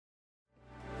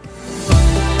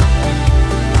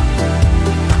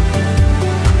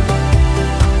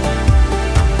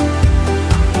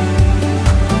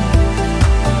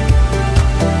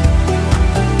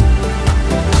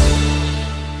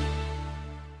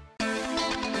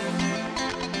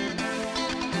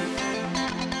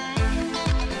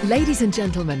Ladies and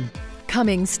gentlemen,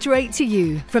 coming straight to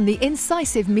you from the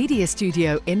Incisive Media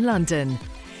Studio in London,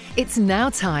 it's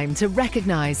now time to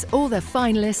recognise all the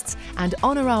finalists and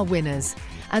honour our winners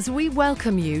as we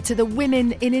welcome you to the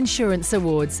Women in Insurance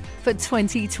Awards for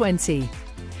 2020.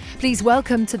 Please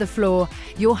welcome to the floor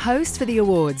your host for the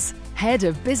awards, Head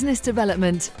of Business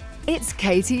Development, it's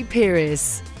Katie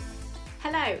Pieris.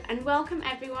 Hello and welcome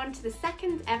everyone to the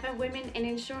second ever Women in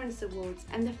Insurance Awards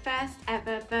and the first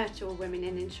ever virtual Women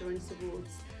in Insurance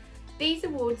Awards. These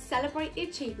awards celebrate the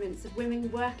achievements of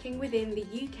women working within the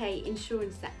UK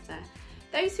insurance sector.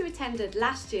 Those who attended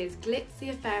last year's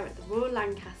glitzy affair at the Royal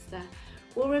Lancaster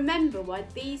will remember why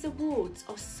these awards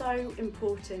are so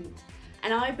important.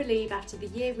 And I believe after the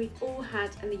year we've all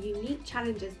had and the unique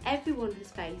challenges everyone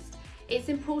has faced, it's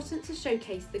important to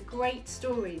showcase the great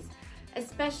stories,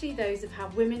 especially those of how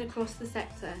women across the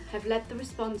sector have led the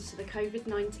response to the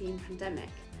COVID-19 pandemic.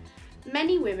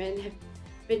 Many women have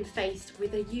been faced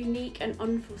with a unique and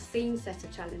unforeseen set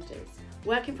of challenges,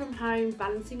 working from home,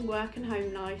 balancing work and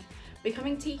home life,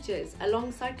 becoming teachers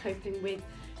alongside coping with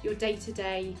your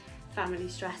day-to-day family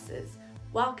stresses,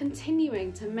 while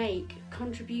continuing to make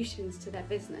contributions to their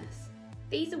business.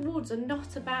 These awards are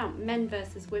not about men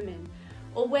versus women,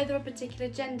 or whether a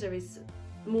particular gender is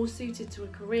more suited to a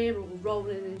career or role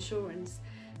in insurance.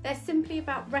 They're simply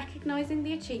about recognising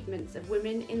the achievements of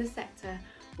women in the sector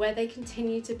where they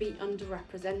continue to be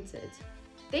underrepresented.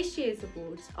 This year's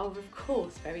awards are of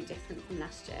course very different from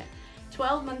last year.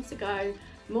 12 months ago,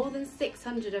 more than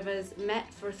 600 of us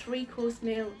met for a 3-course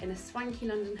meal in a swanky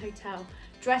London hotel,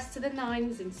 dressed to the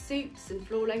nines in suits and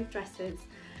floor-length dresses.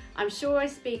 I'm sure I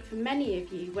speak for many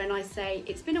of you when I say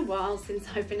it's been a while since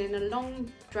I've been in a long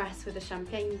dress with a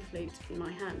champagne flute in my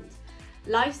hand.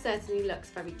 Life certainly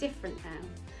looks very different now,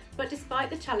 but despite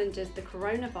the challenges the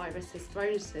coronavirus has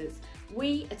thrown at us,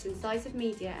 we at Incisive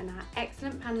Media and our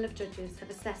excellent panel of judges have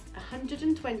assessed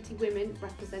 120 women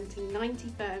representing 90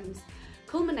 firms,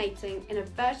 culminating in a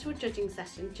virtual judging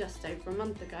session just over a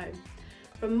month ago.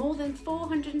 From more than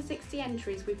 460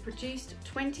 entries, we've produced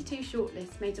 22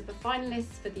 shortlists made up of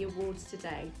finalists for the awards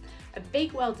today. A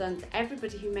big well done to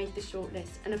everybody who made the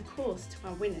shortlist and of course to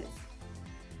our winners.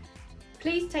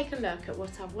 Please take a look at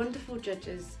what our wonderful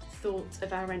judges thought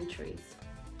of our entries.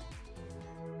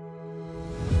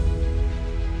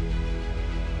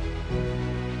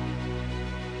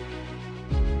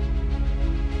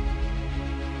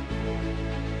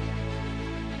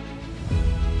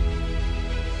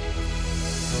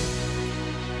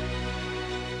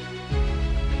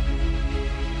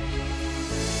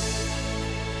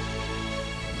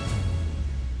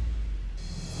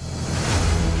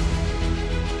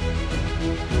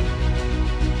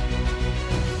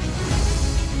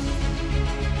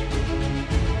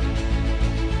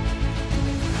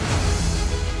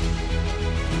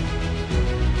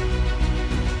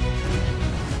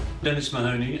 Dennis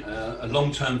Mahoney, a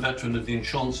long-term veteran of the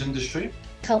insurance industry.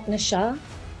 Kalpana Shah,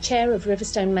 Chair of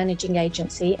Riverstone Managing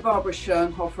Agency. Barbara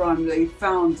Schoenhofer, I'm the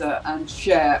founder and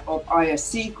chair of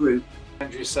ISC Group.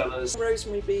 Andrew Sellers.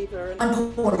 Rosemary Beaver.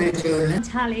 I'm Paula Julian.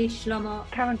 Tally Schlomo.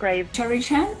 Karen Grave. Cherry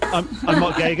Chen. I'm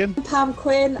Mark Gagan. Pam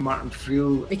Quinn. Martin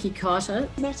Friel. Vicky Carter.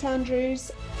 Matt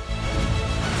Andrews.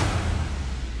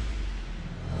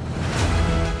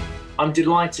 I'm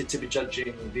delighted to be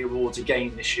judging the awards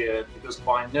again this year because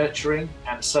by nurturing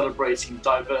and celebrating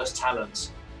diverse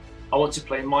talents, I want to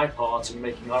play my part in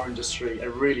making our industry a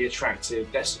really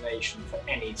attractive destination for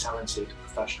any talented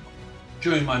professional.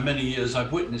 During my many years,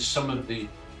 I've witnessed some of the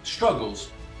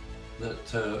struggles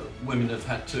that women have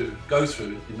had to go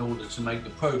through in order to make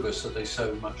the progress that they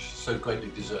so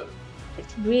greatly deserve.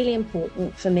 It's really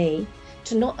important for me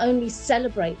to not only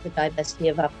celebrate the diversity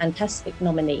of our fantastic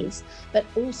nominees, but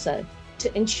also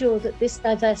to ensure that this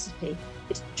diversity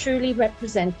is truly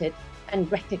represented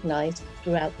and recognised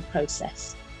throughout the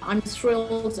process. I'm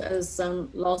thrilled as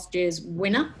last year's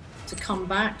winner to come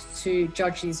back to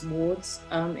judge these awards.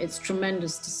 It's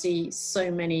tremendous to see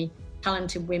so many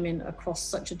talented women across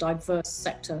such a diverse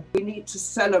sector. We need to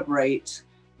celebrate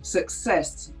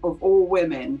success of all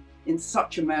women in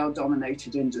such a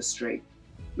male-dominated industry.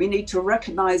 We need to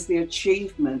recognise the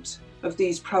achievement of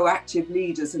these proactive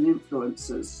leaders and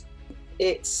influencers.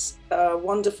 It's a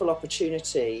wonderful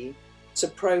opportunity to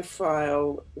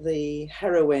profile the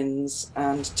heroines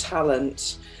and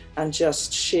talent and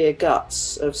just sheer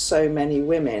guts of so many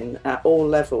women at all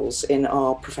levels in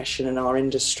our profession and our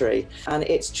industry. And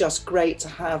it's just great to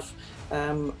have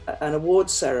an award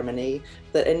ceremony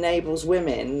that enables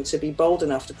women to be bold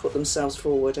enough to put themselves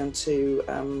forward and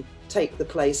to take the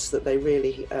place that they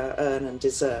really earn and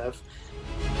deserve.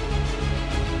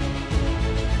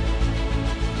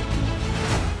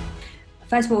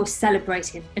 first of all,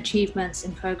 celebrating achievements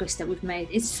and progress that we've made.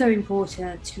 It's so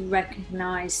important to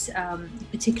recognise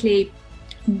particularly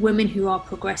women who are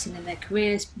progressing in their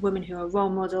careers, women who are role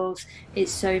models.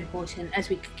 It's so important as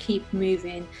we keep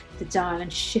moving the dial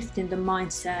and shifting the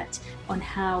mindset on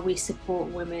how we support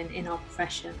women in our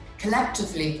profession.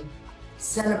 Collectively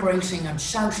celebrating and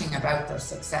shouting about their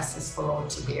successes for all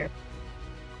to hear.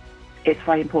 It's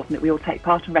very important that we all take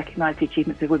part and recognise the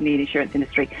achievements of women in the insurance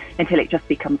industry until it just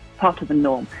becomes part of the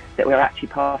norm that we're actually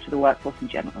part of the workforce in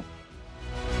general.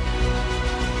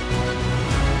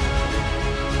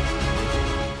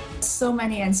 So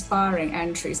many inspiring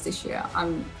entries this year.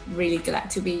 I'm really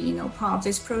glad to be, part of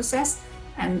this process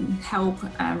and help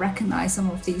recognise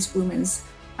some of these women's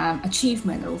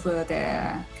achievement over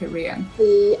their career.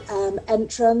 The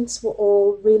entrants were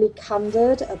all really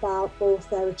candid about both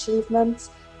their achievements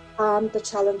and the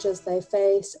challenges they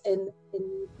face in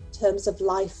terms of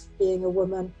life being a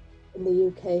woman in the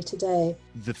UK today.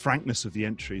 The frankness of the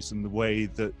entries and the way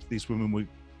that these women were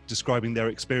describing their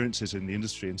experiences in the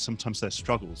industry and sometimes their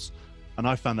struggles. And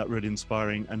I found that really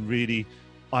inspiring and really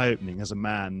eye-opening as a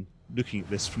man looking at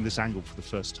this from this angle for the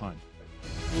first time.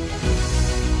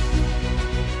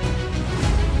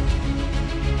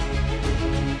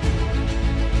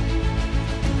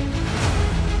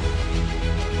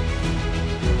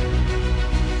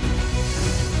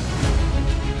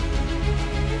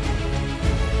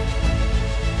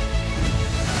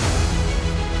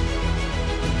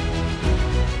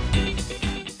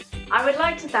 I would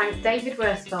like to thank David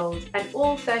Worsfold and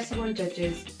all 31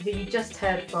 judges who you just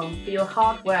heard from for your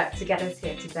hard work to get us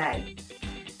here today.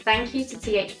 Thank you to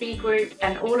THB Group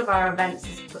and all of our events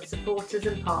supporters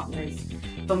and partners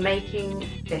for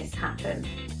making this happen.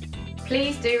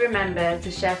 Please do remember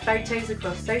to share photos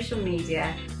across social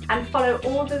media and follow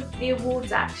all the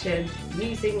awards action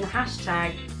using the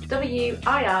hashtag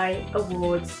WII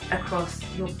Awards across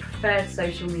your preferred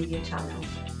social media channels.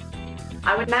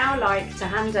 I would now like to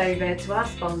hand over to our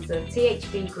sponsor,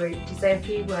 THB Group, to say a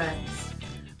few words.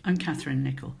 I'm Catherine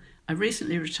Nicol. I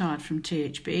recently retired from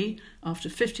THB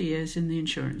after 50 years in the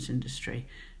insurance industry,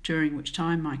 during which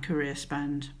time my career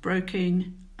spanned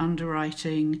broking,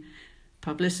 underwriting,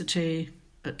 publicity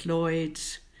at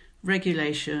Lloyd's,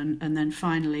 regulation, and then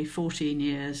finally 14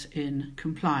 years in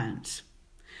compliance.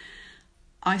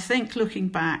 I think looking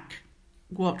back,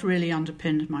 what really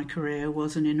underpinned my career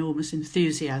was an enormous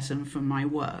enthusiasm for my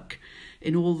work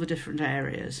in all the different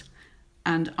areas.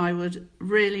 And I would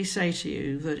really say to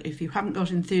you that if you haven't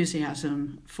got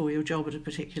enthusiasm for your job at a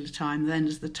particular time, then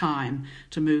is the time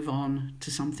to move on to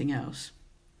something else.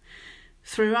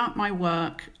 Throughout my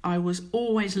work, I was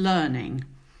always learning,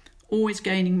 always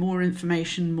gaining more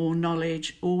information, more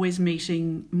knowledge, always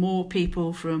meeting more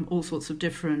people from all sorts of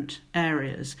different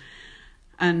areas.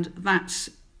 And that's,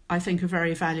 I think, a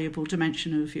very valuable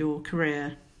dimension of your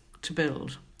career to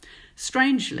build.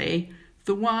 Strangely,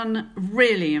 the one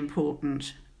really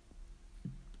important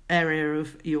area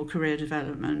of your career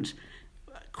development,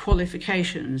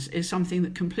 qualifications, is something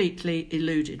that completely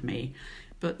eluded me.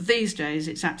 But these days,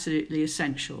 it's absolutely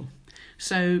essential.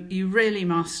 So you really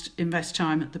must invest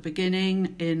time at the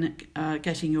beginning in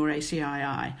getting your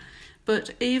ACII.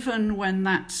 But even when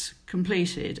that's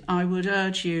completed, I would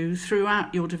urge you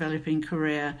throughout your developing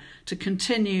career to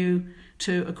continue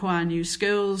to acquire new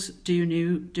skills, do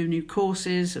new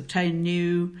courses, obtain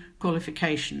new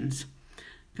qualifications,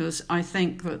 because I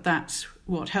think that that's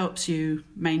what helps you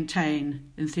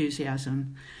maintain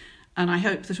enthusiasm. And I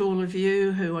hope that all of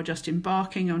you who are just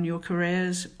embarking on your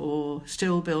careers or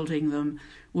still building them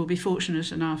will be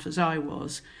fortunate enough, as I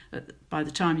was, by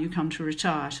the time you come to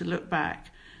retire, to look back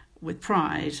with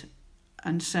pride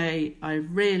and say, I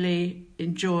really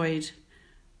enjoyed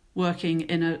working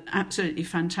in an absolutely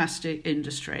fantastic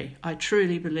industry. I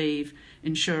truly believe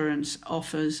insurance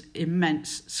offers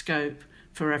immense scope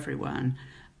for everyone,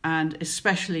 and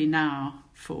especially now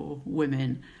for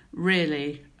women.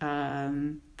 Really,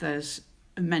 there's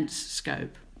immense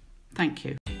scope. Thank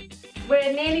you.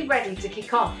 We're nearly ready to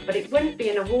kick off, but it wouldn't be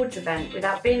an awards event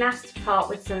without being asked to part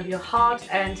with some of your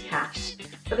hard-earned cash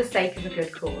for the sake of a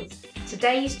good cause.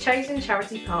 Today's chosen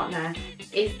charity partner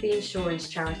is the Insurance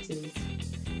Charities,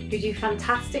 who do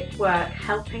fantastic work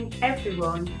helping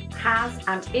everyone has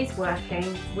and is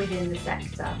working within the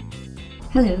sector.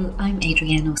 Hello, I'm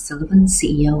Adrienne O'Sullivan,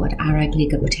 CEO at ARAG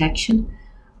Legal Protection.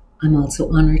 I'm also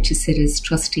honoured to sit as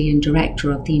trustee and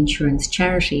director of the Insurance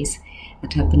Charities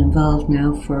that have been involved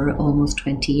now for almost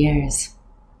 20 years.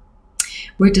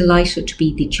 We're delighted to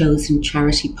be the chosen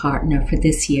charity partner for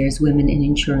this year's Women in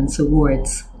Insurance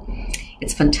Awards.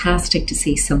 It's fantastic to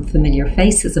see some familiar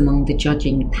faces among the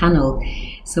judging panel,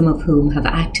 some of whom have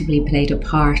actively played a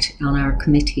part on our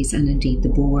committees and indeed the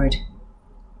board.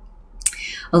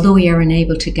 Although we are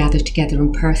unable to gather together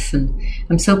in person,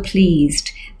 I'm so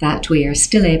pleased that we are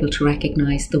still able to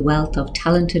recognise the wealth of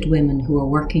talented women who are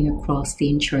working across the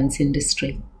insurance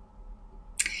industry.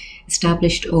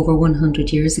 Established over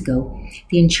 100 years ago,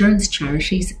 the Insurance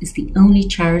Charities is the only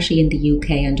charity in the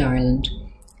UK and Ireland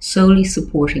solely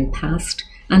supporting past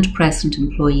and present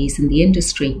employees in the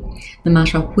industry, no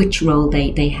matter which role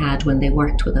they had when they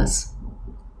worked with us.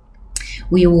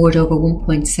 We award over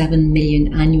 1.7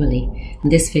 million annually,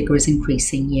 and this figure is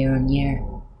increasing year on year.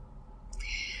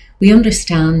 We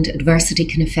understand adversity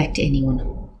can affect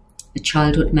anyone. A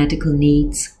child with medical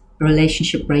needs, a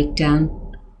relationship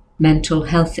breakdown, mental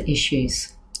health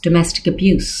issues, domestic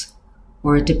abuse,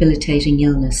 or a debilitating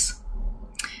illness.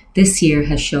 This year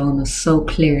has shown us so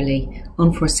clearly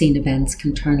unforeseen events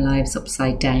can turn lives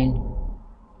upside down.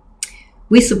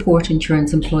 We support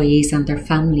insurance employees and their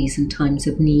families in times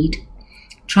of need,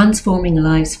 transforming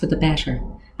lives for the better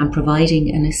and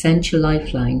providing an essential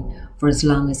lifeline for as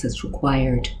long as is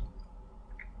required.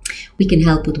 We can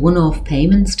help with one-off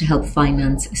payments to help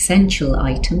finance essential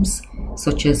items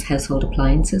such as household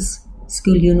appliances,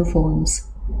 school uniforms,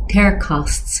 care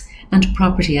costs and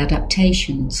property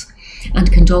adaptations,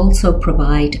 and can also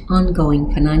provide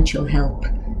ongoing financial help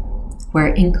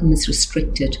where income is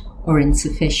restricted or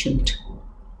insufficient.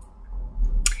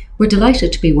 We're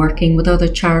delighted to be working with other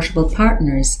charitable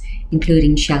partners,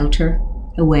 including Shelter,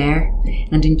 Aware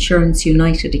and Insurance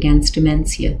United Against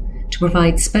Dementia, to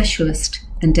provide specialist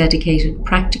and dedicated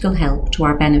practical help to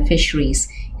our beneficiaries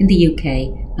in the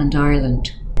UK and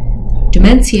Ireland.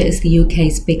 Dementia is the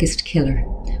UK's biggest killer,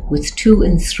 with 2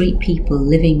 in 3 people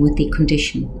living with the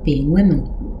condition being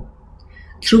women.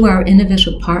 Through our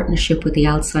innovative partnership with the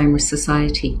Alzheimer's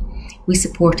Society, we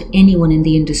support anyone in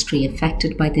the industry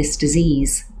affected by this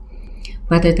disease,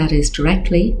 whether that is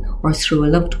directly or through a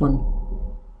loved one.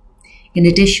 In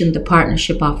addition, the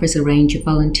partnership offers a range of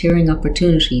volunteering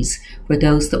opportunities for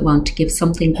those that want to give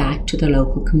something back to their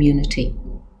local community.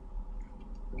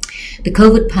 The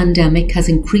COVID pandemic has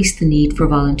increased the need for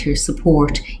volunteer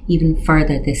support even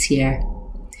further this year.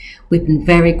 We've been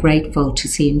very grateful to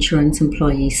see insurance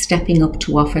employees stepping up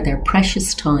to offer their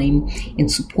precious time in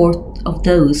support of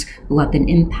those who have been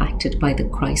impacted by the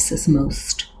crisis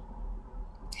most.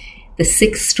 The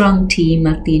 6-strong team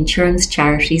at the Insurance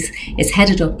Charities is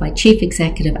headed up by Chief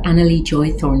Executive Annalee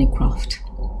Joy Thornycroft.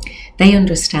 They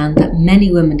understand that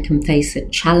many women can face a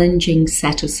challenging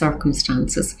set of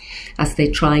circumstances as they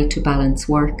try to balance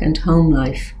work and home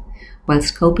life,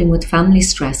 whilst coping with family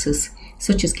stresses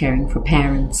such as caring for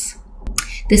parents.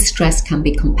 This stress can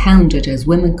be compounded as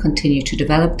women continue to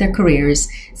develop their careers,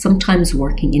 sometimes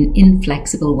working in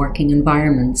inflexible working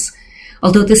environments.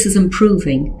 Although this is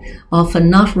improving, often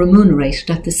not remunerated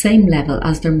at the same level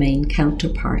as their main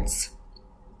counterparts.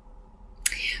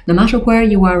 No matter where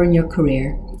you are in your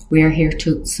career, we are here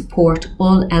to support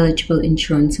all eligible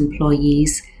insurance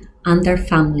employees and their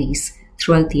families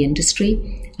throughout the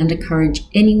industry and encourage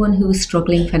anyone who is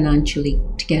struggling financially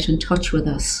to get in touch with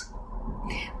us.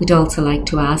 We'd also like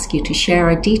to ask you to share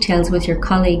our details with your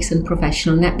colleagues and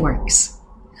professional networks.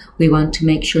 We want to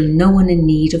make sure no one in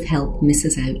need of help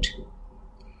misses out.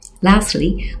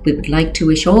 Lastly, we would like to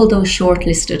wish all those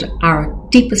shortlisted our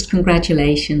deepest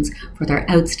congratulations for their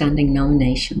outstanding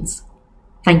nominations.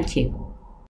 Thank you.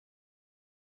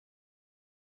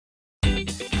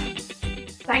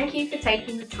 Thank you for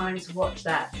taking the time to watch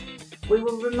that. We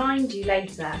will remind you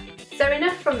later. So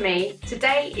enough from me.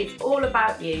 Today is all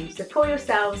about you. So pour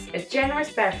yourselves a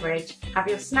generous beverage, have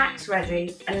your snacks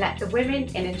ready, and let the Women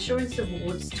in Insurance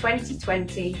Awards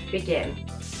 2020 begin.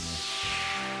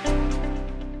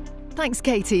 Thanks,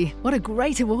 Katie. What a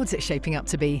great awards it's shaping up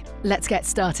to be. Let's get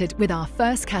started with our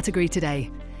first category today.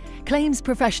 Claims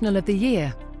Professional of the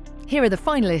Year. Here are the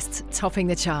finalists topping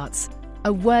the charts.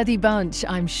 A worthy bunch,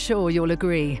 I'm sure you'll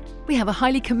agree. We have a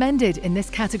highly commended in this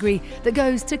category that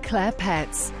goes to Claire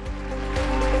Petts.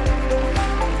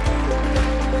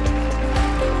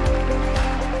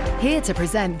 Here to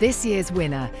present this year's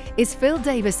winner is Phil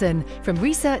Davison from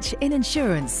Research in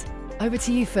Insurance. Over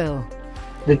to you, Phil.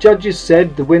 The judges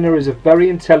said the winner is a very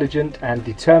intelligent and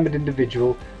determined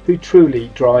individual who truly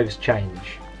drives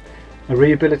change. A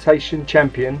rehabilitation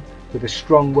champion with a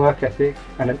strong work ethic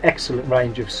and an excellent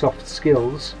range of soft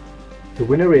skills. The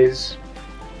winner is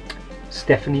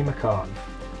Stephanie McCann.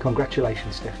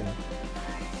 Congratulations, Stephanie.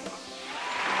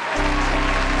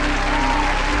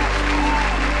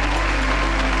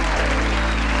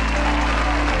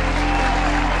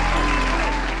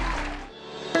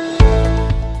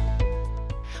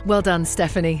 Well done,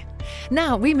 Stephanie.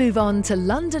 Now we move on to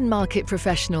London Market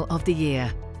Professional of the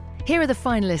Year. Here are the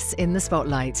finalists in the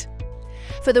spotlight.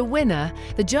 For the winner,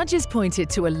 the judges pointed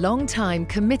to a long-time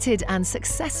committed and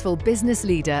successful business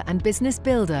leader and business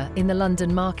builder in the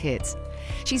London market.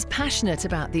 She's passionate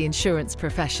about the insurance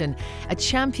profession, a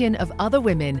champion of other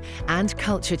women and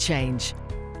culture change.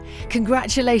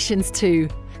 Congratulations to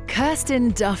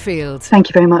Kirsten Duffield. Thank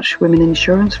you very much, Women in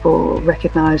Insurance, for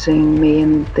recognising me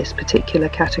in this particular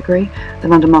category. The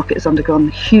London market has undergone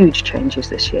huge changes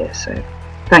this year, so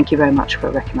thank you very much for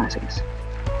recognising us.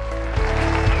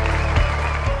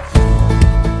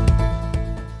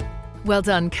 Well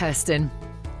done, Kirsten.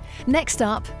 Next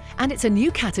up, and it's a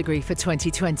new category for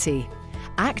 2020,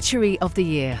 Actuary of the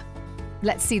Year.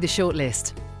 Let's see the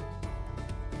shortlist.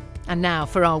 And now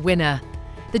for our winner.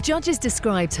 The judges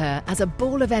described her as a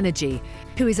ball of energy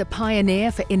who is a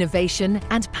pioneer for innovation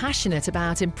and passionate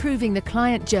about improving the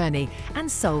client journey and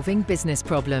solving business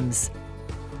problems.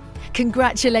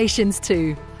 Congratulations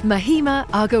to Mahima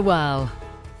Agarwal.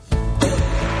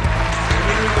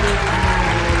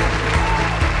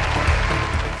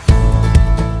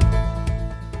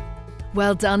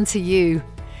 Well done to you.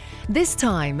 This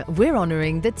time, we're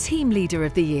honouring the Team Leader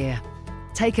of the Year.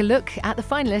 Take a look at the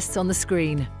finalists on the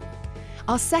screen.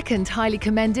 Our second highly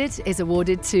commended is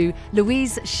awarded to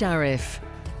Louise Sharif.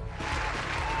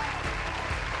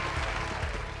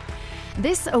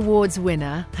 This award's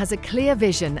winner has a clear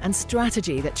vision and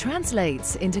strategy that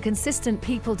translates into consistent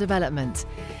people development.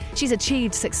 She's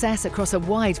achieved success across a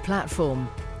wide platform.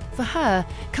 For her,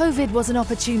 COVID was an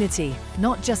opportunity,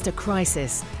 not just a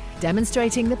crisis,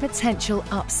 demonstrating the potential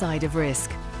upside of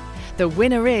risk. The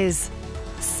winner is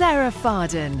Sarah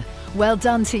Farden. Well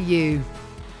done to you.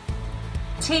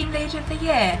 Team Leader of the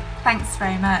Year, thanks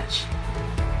very much.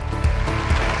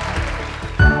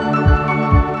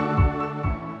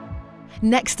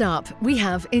 Next up, we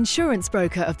have Insurance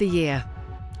Broker of the Year.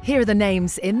 Here are the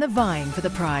names in the vying for the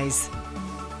prize.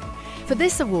 For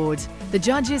this award, the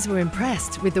judges were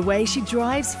impressed with the way she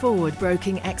drives forward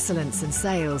broking excellence and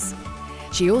sales.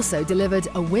 She also delivered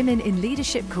a Women in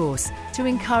Leadership course to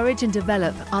encourage and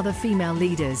develop other female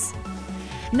leaders.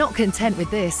 Not content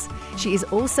with this, she is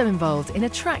also involved in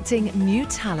attracting new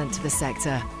talent to the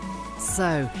sector.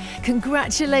 So,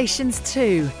 congratulations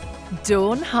to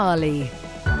Dawn Harley.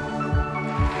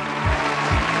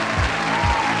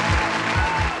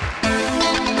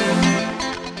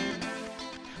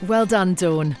 Well done,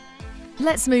 Dawn.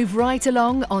 Let's move right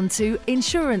along onto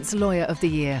Insurance Lawyer of the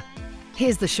Year.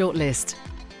 Here's the shortlist.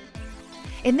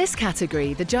 In this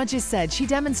category, the judges said she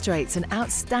demonstrates an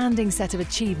outstanding set of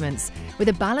achievements with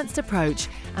a balanced approach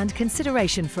and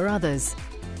consideration for others.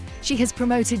 She has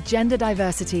promoted gender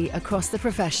diversity across the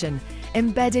profession,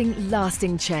 embedding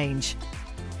lasting change.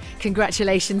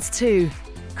 Congratulations to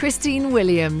Christine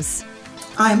Williams.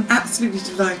 I am absolutely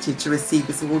delighted to receive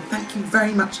this award. Thank you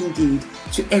very much indeed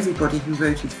to everybody who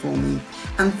voted for me.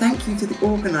 And thank you to the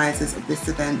organisers of this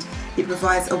event. It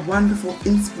provides a wonderful,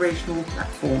 inspirational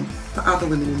platform for other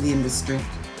women in the industry.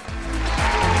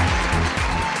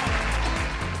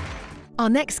 Our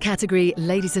next category,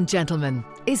 ladies and gentlemen,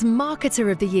 is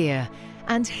Marketer of the Year.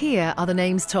 And here are the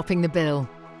names topping the bill.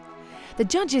 The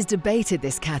judges debated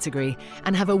this category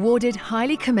and have awarded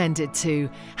highly commended to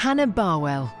Hannah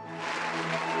Barwell.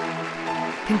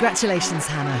 Congratulations,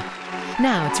 Hannah.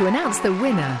 Now, to announce the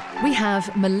winner, we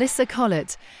have Melissa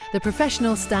Collett, the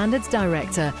Professional Standards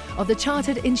Director of the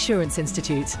Chartered Insurance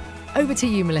Institute. Over to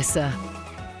you, Melissa.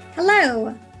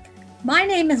 Hello, my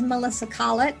name is Melissa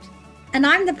Collett, and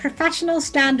I'm the Professional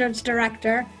Standards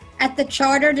Director at the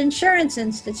Chartered Insurance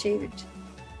Institute.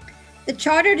 The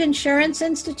Chartered Insurance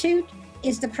Institute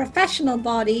is the professional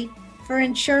body for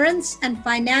insurance and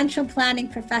financial planning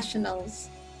professionals.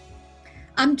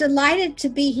 I'm delighted to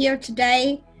be here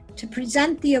today to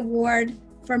present the award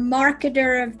for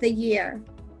Marketer of the Year.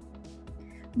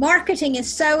 Marketing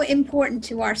is so important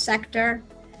to our sector,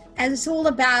 as it's all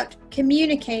about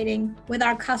communicating with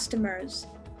our customers.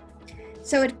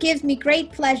 So it gives me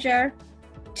great pleasure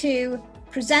to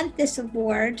present this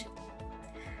award,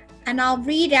 and I'll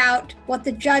read out what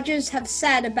the judges have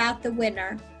said about the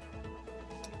winner.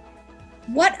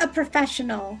 What a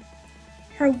professional!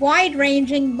 Her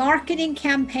wide-ranging marketing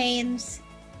campaigns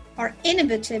are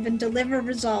innovative and deliver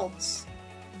results.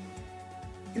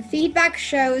 The feedback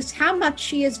shows how much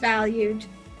she is valued,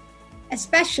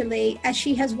 especially as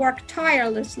she has worked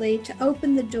tirelessly to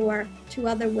open the door to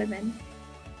other women.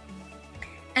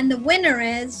 And the winner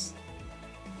is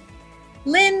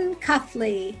Lynn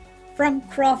Cuffley from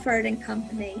Crawford &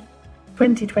 Company.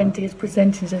 2020 has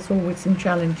presented us all with some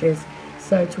challenges,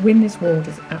 so to win this award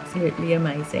is absolutely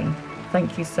amazing.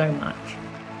 Thank you so much.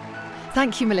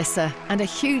 Thank you, Melissa, and a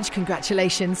huge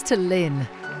congratulations to Lynn.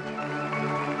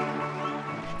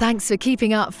 Thanks for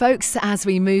keeping up, folks, as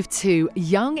we move to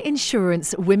Young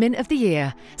Insurance Women of the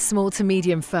Year, small to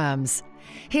medium firms.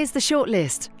 Here's the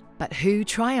shortlist, but who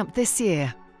triumphed this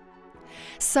year?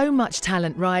 So much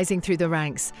talent rising through the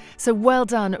ranks, so well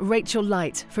done, Rachel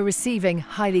Light, for receiving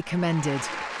Highly Commended.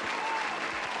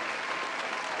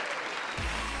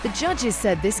 The judges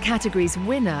said this category's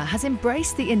winner has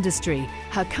embraced the industry,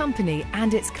 her company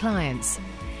and its clients.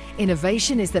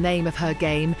 Innovation is the name of her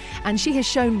game, and she has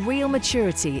shown real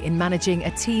maturity in managing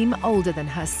a team older than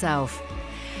herself.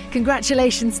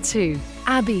 Congratulations to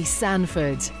Abby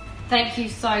Sanford. Thank you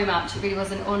so much. It really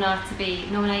was an honour to be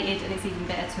nominated, and it's even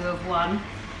better to have won.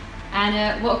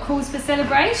 And what a cause for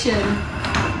celebration.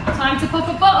 Time to pop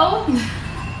a bottle.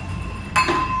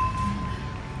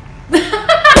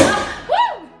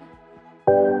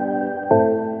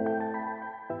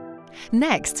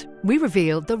 Next, we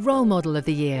reveal the Role Model of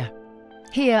the Year.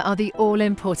 Here are the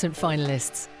all-important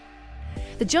finalists.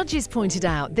 The judges pointed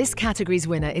out this category's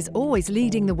winner is always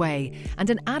leading the way and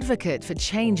an advocate for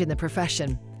change in the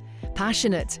profession.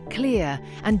 Passionate, clear,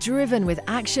 and driven with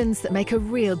actions that make a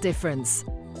real difference.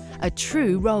 A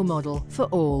true role model for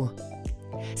all.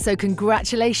 So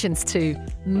congratulations to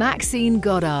Maxine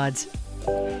Goddard.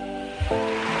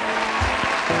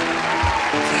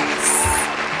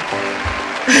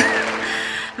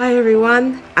 Hi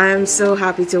everyone, I'm so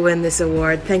happy to win this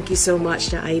award. Thank you so much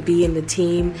to IB and the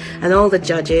team and all the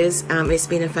judges. It's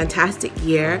been a fantastic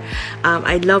year.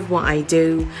 I love what I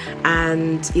do,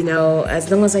 and you know, as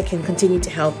long as I can continue to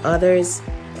help others,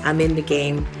 I'm in the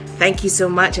game. Thank you so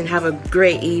much and have a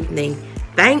great evening.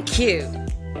 Thank you.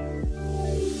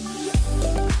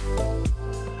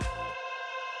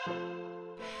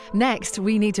 Next,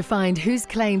 we need to find who's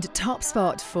claimed top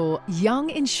spot for Young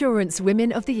Insurance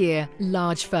Women of the Year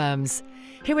Large Firms.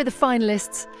 Here are the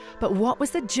finalists, but what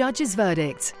was the judges'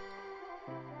 verdict?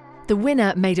 The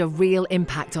winner made a real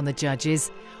impact on the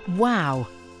judges. Wow!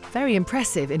 Very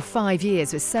impressive in 5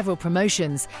 years with several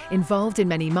promotions, involved in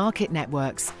many market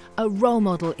networks. A role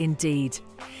model indeed.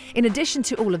 In addition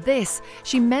to all of this,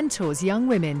 she mentors young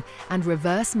women and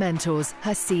reverse mentors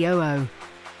her COO.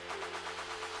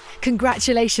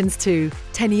 Congratulations to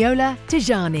Teniola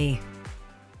Tijani.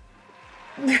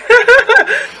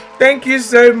 Thank you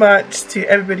so much to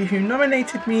everybody who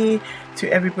nominated me, to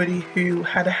everybody who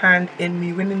had a hand in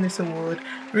me winning this award.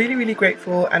 Really, really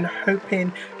grateful and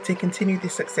hoping to continue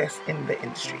this success in the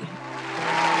industry.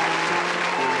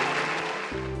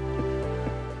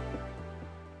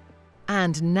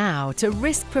 And now to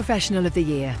Risk Professional of the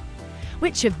Year.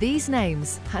 Which of these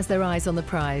names has their eyes on the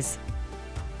prize?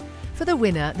 For the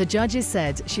winner, the judges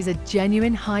said she's a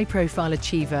genuine high-profile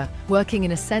achiever working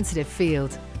in a sensitive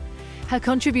field. Her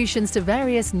contributions to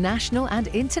various national and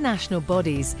international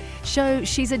bodies show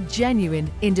she's a genuine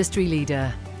industry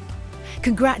leader.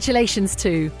 Congratulations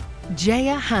to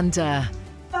Jaya Handa.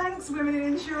 Thanks, Women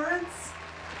in Insurance.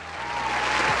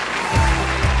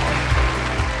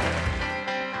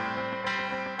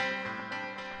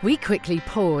 We quickly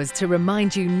pause to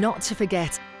remind you not to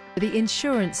forget the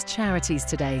insurance charities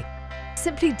today.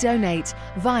 Simply donate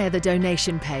via the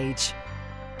donation page.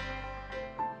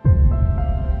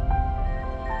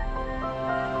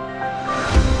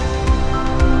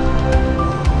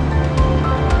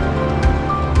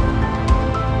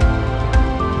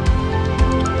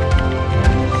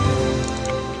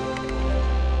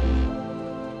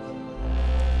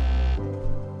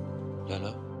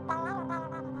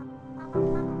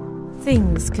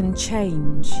 Things can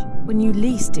change when you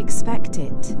least expect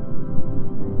it.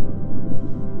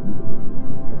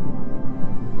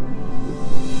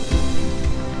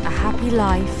 A happy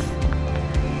life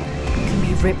can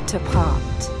be ripped apart.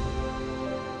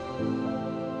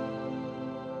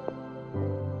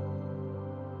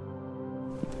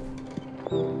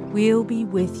 We'll be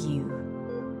with you.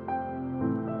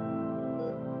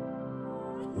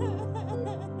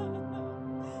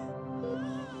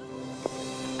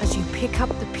 As you pick up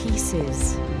the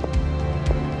pieces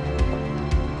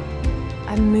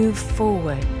and move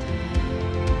forward.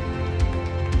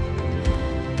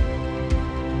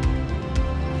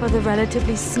 For the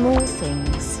relatively small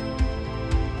things,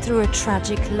 through a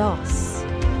tragic loss.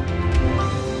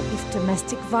 If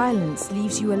domestic violence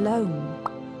leaves you alone,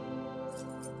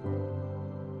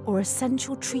 or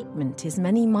essential treatment is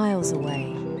many miles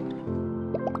away.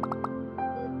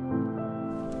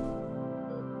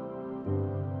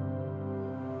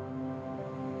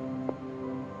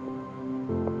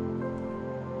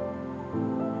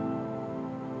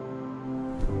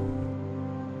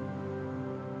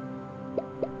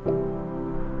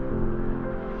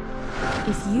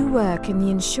 If you work in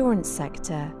the insurance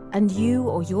sector and you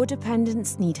or your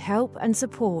dependents need help and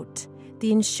support,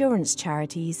 the Insurance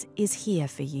Charities is here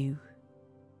for you.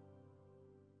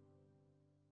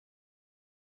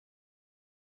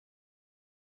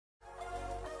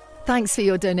 Thanks for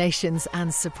your donations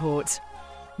and support.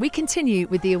 We continue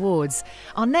with the awards.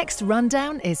 Our next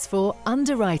rundown is for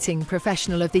Underwriting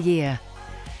Professional of the Year.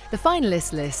 The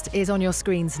finalist list is on your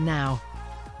screens now.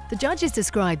 The judges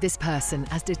describe this person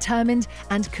as determined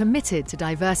and committed to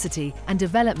diversity and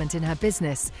development in her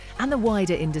business and the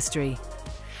wider industry.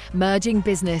 Merging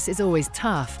business is always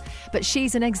tough, but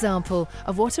she's an example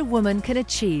of what a woman can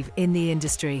achieve in the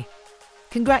industry.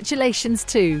 Congratulations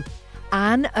to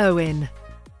Anne Owen.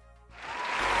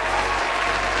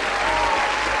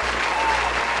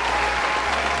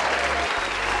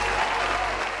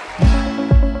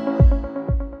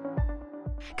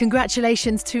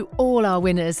 Congratulations to all our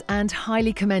winners and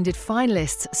highly commended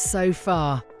finalists so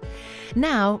far.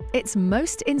 Now it's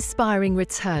Most Inspiring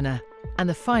Returner, and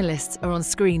the finalists are on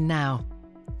screen now.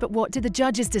 But what did the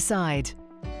judges decide?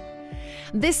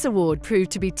 This award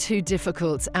proved to be too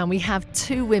difficult, and we have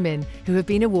two women who have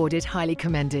been awarded highly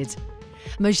commended: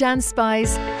 Mojane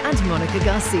Spies and Monica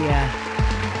Garcia.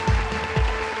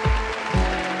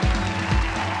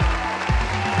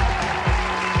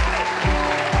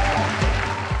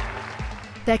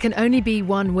 There can only be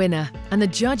one winner, and the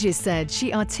judges said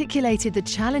she articulated the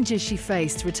challenges she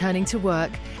faced returning to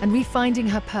work and refinding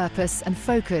her purpose and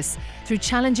focus through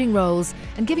challenging roles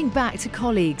and giving back to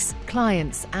colleagues,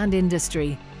 clients and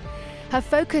industry. Her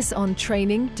focus on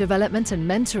training, development and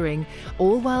mentoring,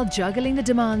 all while juggling the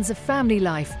demands of family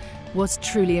life, was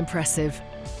truly impressive.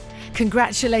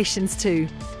 Congratulations to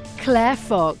Claire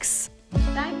Fox.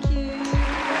 Thank you.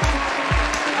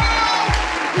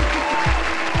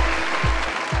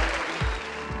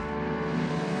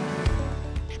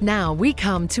 Now we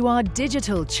come to our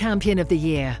Digital Champion of the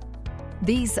Year.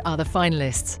 These are the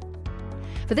finalists.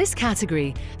 For this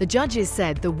category, the judges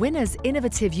said the winner's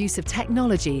innovative use of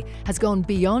technology has gone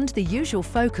beyond the usual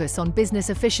focus on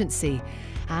business efficiency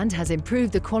and has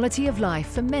improved the quality of life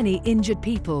for many injured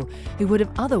people who would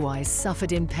have otherwise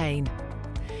suffered in pain.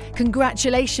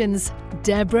 Congratulations,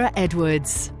 Deborah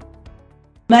Edwards.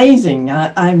 Amazing.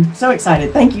 I'm so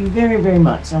excited. Thank you very, very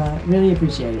much. I really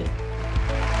appreciate it.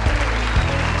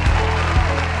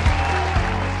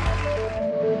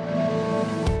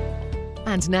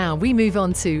 And now we move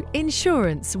on to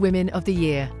Insurance Women of the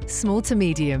Year, small to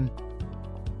medium.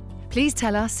 Please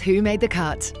tell us who made the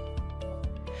cut.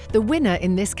 The winner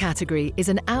in this category is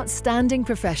an outstanding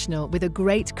professional with a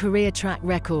great career track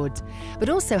record, but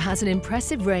also has an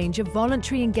impressive range of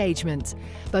voluntary engagement,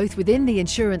 both within the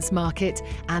insurance market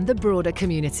and the broader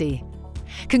community.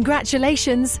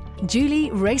 Congratulations,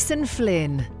 Julie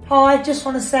Rayson-Flynn. Hi, just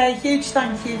want to say a huge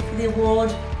thank you for the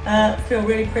award. Feel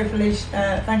really privileged.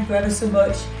 Thank you ever so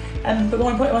much. But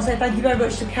more importantly, I want to say thank you very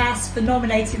much to Cass for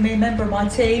nominating me, a member of my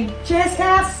team. Cheers,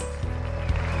 Cass!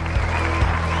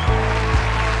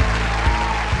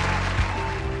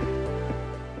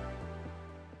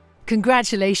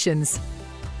 Congratulations.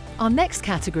 Our next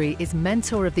category is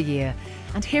Mentor of the Year,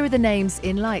 and here are the names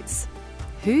in lights.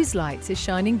 Whose light is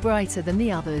shining brighter than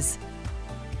the others?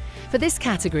 For this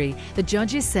category, the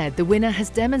judges said the winner has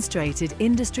demonstrated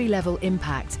industry-level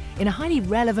impact in a highly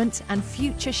relevant and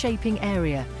future-shaping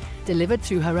area, delivered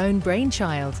through her own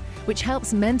brainchild, which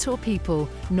helps mentor people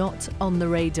not on the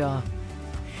radar.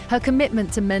 Her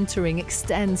commitment to mentoring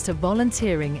extends to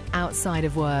volunteering outside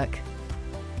of work.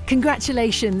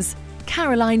 Congratulations,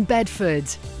 Caroline Bedford.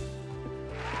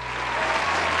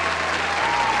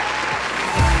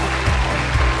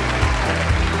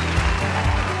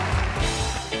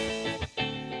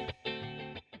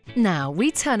 Now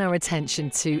we turn our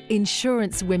attention to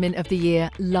Insurance Women of the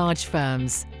Year large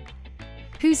firms.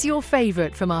 Who's your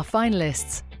favourite from our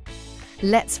finalists?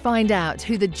 Let's find out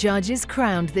who the judges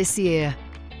crowned this year.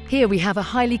 Here we have a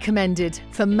highly commended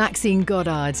for Maxine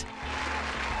Goddard.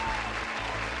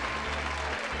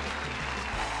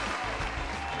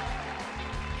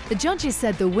 The judges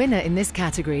said the winner in this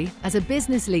category, as a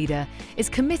business leader, is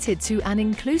committed to an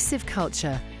inclusive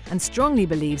culture and strongly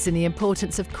believes in the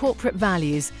importance of corporate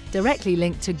values directly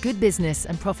linked to good business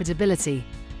and profitability.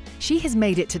 She has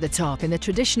made it to the top in the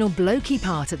traditional blokey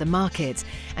part of the market,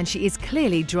 and she is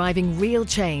clearly driving real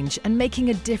change and making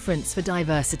a difference for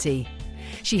diversity.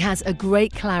 She has a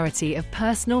great clarity of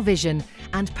personal vision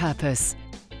and purpose.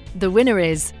 The winner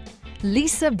is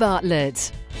Lisa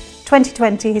Bartlett.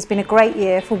 2020 has been a great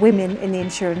year for women in the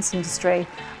insurance industry.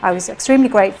 I was extremely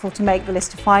grateful to make the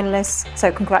list of finalists,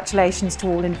 so congratulations to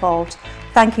all involved.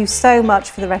 Thank you so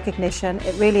much for the recognition.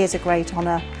 It really is a great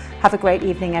honour. Have a great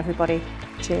evening, everybody.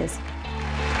 Cheers.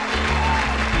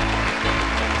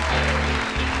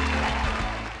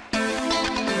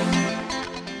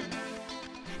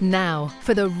 Now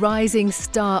for the Rising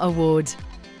Star Award.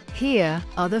 Here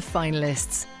are the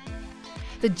finalists.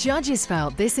 The judges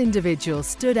felt this individual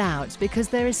stood out because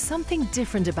there is something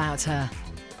different about her.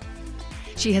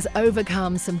 She has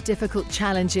overcome some difficult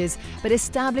challenges but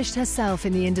established herself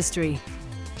in the industry.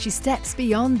 She steps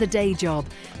beyond the day job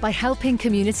by helping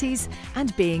communities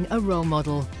and being a role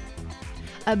model.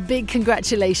 A big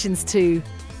congratulations to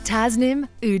Tasnim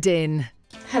Udin.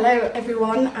 Hello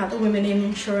everyone at the Women in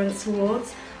Insurance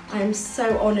Awards. I am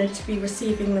so honoured to be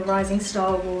receiving the Rising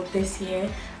Star Award this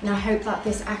year, and I hope that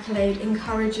this accolade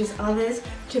encourages others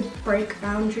to break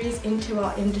boundaries into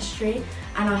our industry,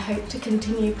 and I hope to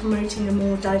continue promoting a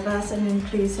more diverse and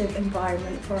inclusive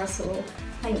environment for us all.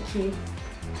 Thank you.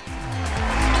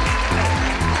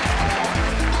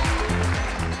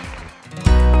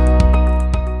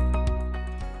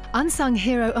 Unsung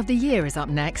Hero of the Year is up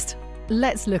next.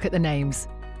 Let's look at the names.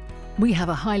 We have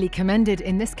a highly commended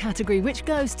in this category, which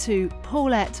goes to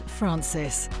Paulette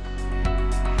Francis.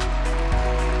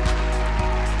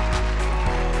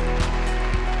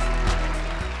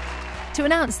 To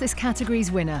announce this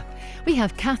category's winner, we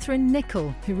have Catherine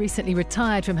Nicol, who recently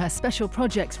retired from her special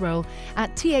projects role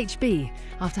at THB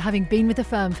after having been with the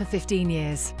firm for 15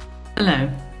 years. Hello.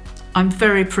 I'm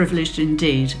very privileged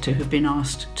indeed to have been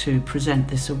asked to present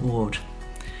this award.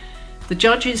 The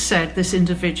judges said this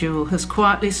individual has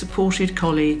quietly supported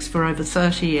colleagues for over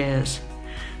 30 years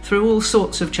through all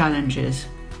sorts of challenges.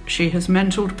 She has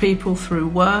mentored people through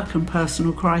work and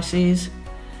personal crises,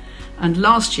 and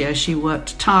last year she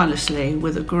worked tirelessly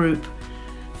with a group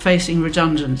facing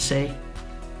redundancy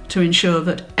to ensure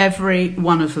that every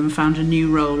one of them found a new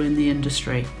role in the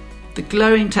industry. The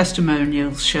glowing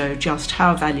testimonials show just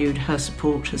how valued her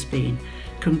support has been.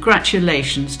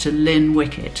 Congratulations to Lynn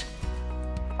Wickett.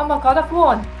 Oh my God, I've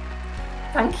won.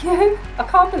 Thank you. I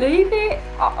can't believe it.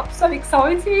 I'm so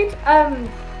excited. I'm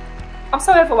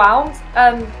so overwhelmed.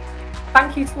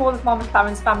 Thank you to all of my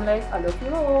McLaren's family. I love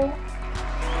you all.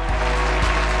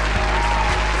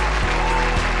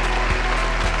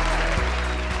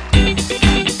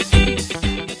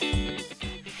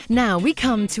 Now we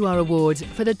come to our award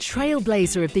for the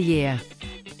Trailblazer of the Year.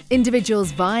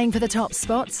 Individuals vying for the top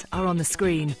spots are on the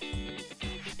screen.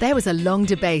 There was a long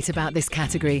debate about this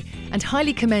category, and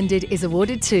highly commended is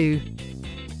awarded to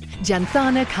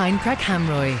Janthana Kainprak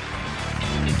Hamroy.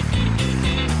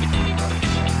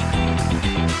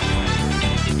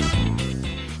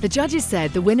 The judges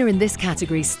said the winner in this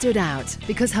category stood out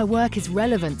because her work is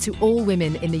relevant to all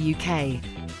women in the UK.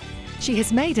 She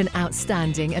has made an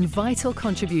outstanding and vital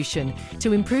contribution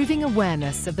to improving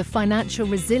awareness of the financial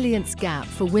resilience gap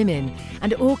for women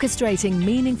and orchestrating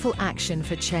meaningful action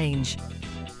for change.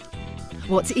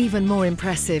 What's even more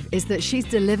impressive is that she's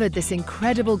delivered this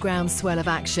incredible groundswell of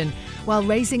action while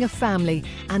raising a family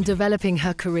and developing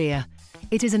her career.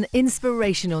 It is an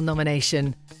inspirational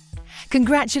nomination.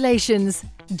 Congratulations,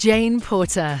 Jane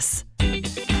Portas.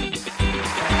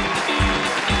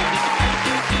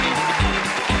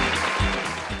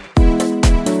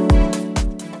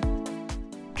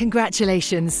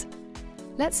 Congratulations.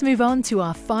 Let's move on to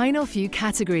our final few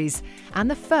categories and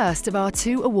the first of our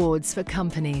 2 awards for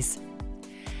companies.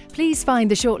 Please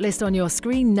find the shortlist on your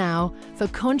screen now for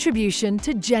contribution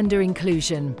to gender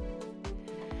inclusion.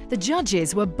 The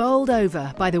judges were bowled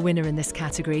over by the winner in this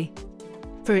category.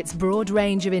 For its broad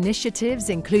range of initiatives,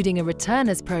 including a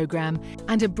returners programme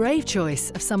and a brave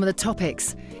choice of some of the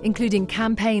topics, including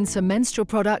campaigns for menstrual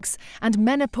products and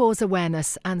menopause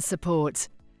awareness and support.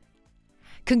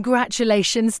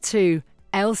 Congratulations to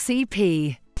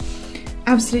LCP.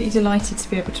 Absolutely delighted to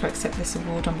be able to accept this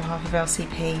award on behalf of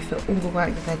LCP for all the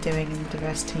work that they're doing in the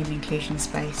diversity and inclusion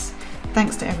space.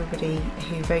 Thanks to everybody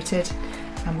who voted,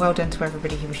 and well done to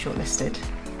everybody who was shortlisted.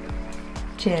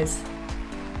 Cheers.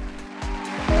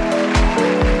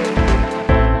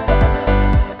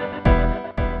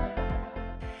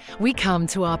 We come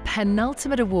to our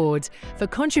penultimate award for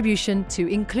Contribution to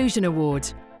Inclusion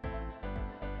Award.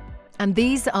 And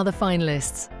these are the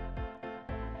finalists.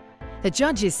 The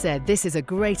judges said this is a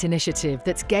great initiative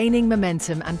that's gaining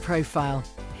momentum and profile.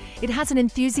 It has an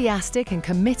enthusiastic and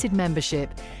committed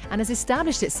membership and has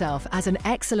established itself as an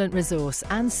excellent resource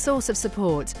and source of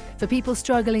support for people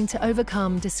struggling to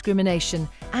overcome discrimination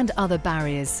and other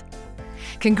barriers.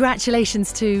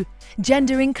 Congratulations to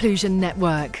Gender Inclusion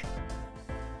Network.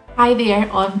 Hi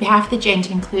there, on behalf of the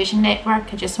Gender Inclusion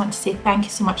Network, I just want to say thank you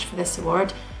so much for this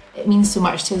award. It means so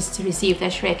much to us to receive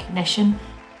this recognition.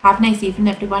 Have a nice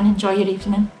evening everyone, enjoy your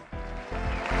evening.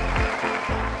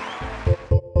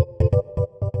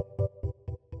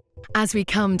 As we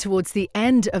come towards the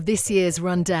end of this year's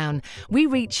rundown, we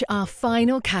reach our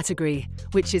final category,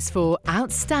 which is for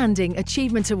Outstanding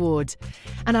Achievement Award.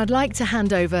 And I'd like to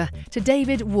hand over to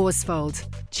David Worsfold,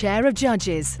 Chair of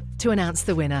Judges, to announce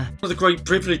the winner. One of the great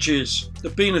privileges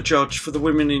of being a judge for the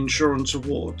Women in Insurance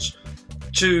Awards,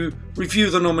 to review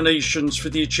the nominations for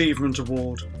the Achievement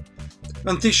Award.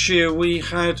 And this year we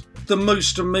had the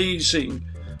most amazing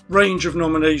range of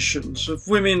nominations of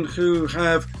women who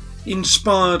have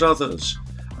inspired others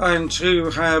and who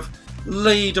have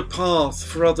laid a path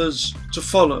for others to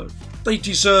follow. They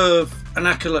deserve an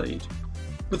accolade.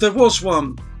 But there was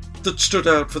one that stood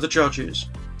out for the judges.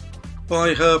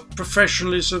 By her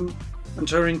professionalism and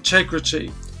her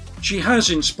integrity, she has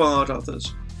inspired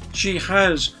others. She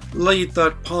has laid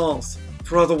that path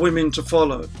for other women to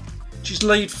follow. She's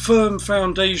laid firm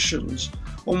foundations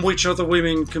on which other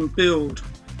women can build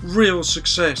real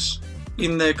success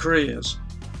in their careers.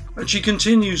 And she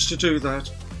continues to do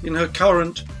that in her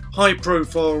current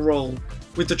high-profile role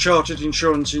with the Chartered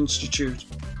Insurance Institute.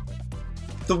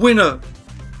 The winner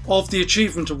of the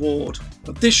Achievement Award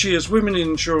at this year's Women in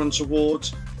Insurance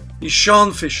Awards is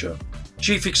Sian Fisher,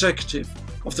 Chief Executive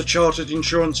of the Chartered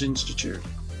Insurance Institute.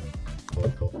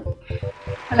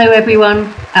 Hello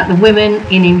everyone at the Women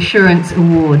in Insurance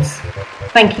Awards.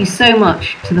 Thank you so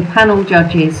much to the panel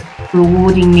judges for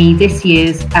awarding me this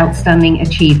year's Outstanding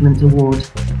Achievement Award.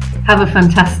 Have a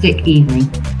fantastic evening.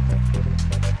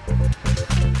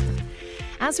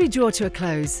 As we draw to a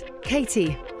close,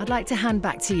 Katie, I'd like to hand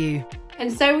back to you.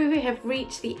 And so we have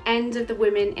reached the end of the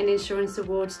Women in Insurance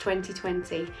Awards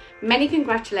 2020. Many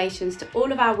congratulations to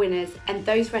all of our winners and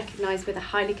those recognised with a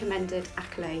highly commended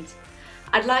accolade.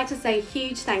 I'd like to say a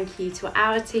huge thank you to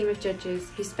our team of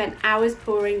judges who spent hours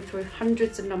poring through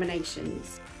hundreds of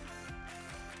nominations.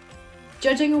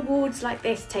 Judging awards like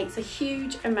this takes a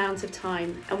huge amount of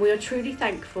time, and we are truly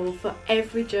thankful for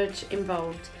every judge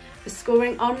involved for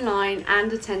scoring online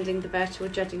and attending the virtual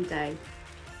judging day.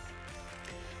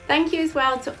 Thank you as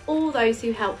well to all those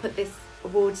who helped put this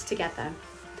awards together.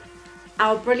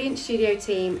 Our brilliant studio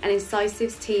team and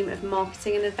Incisive's team of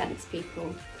marketing and events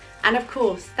people. And of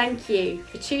course, thank you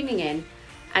for tuning in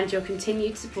and your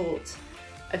continued support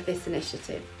of this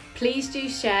initiative. Please do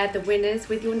share the winners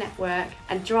with your network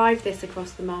and drive this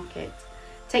across the market.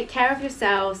 Take care of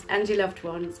yourselves and your loved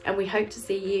ones, and we hope to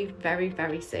see you very,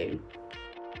 very soon.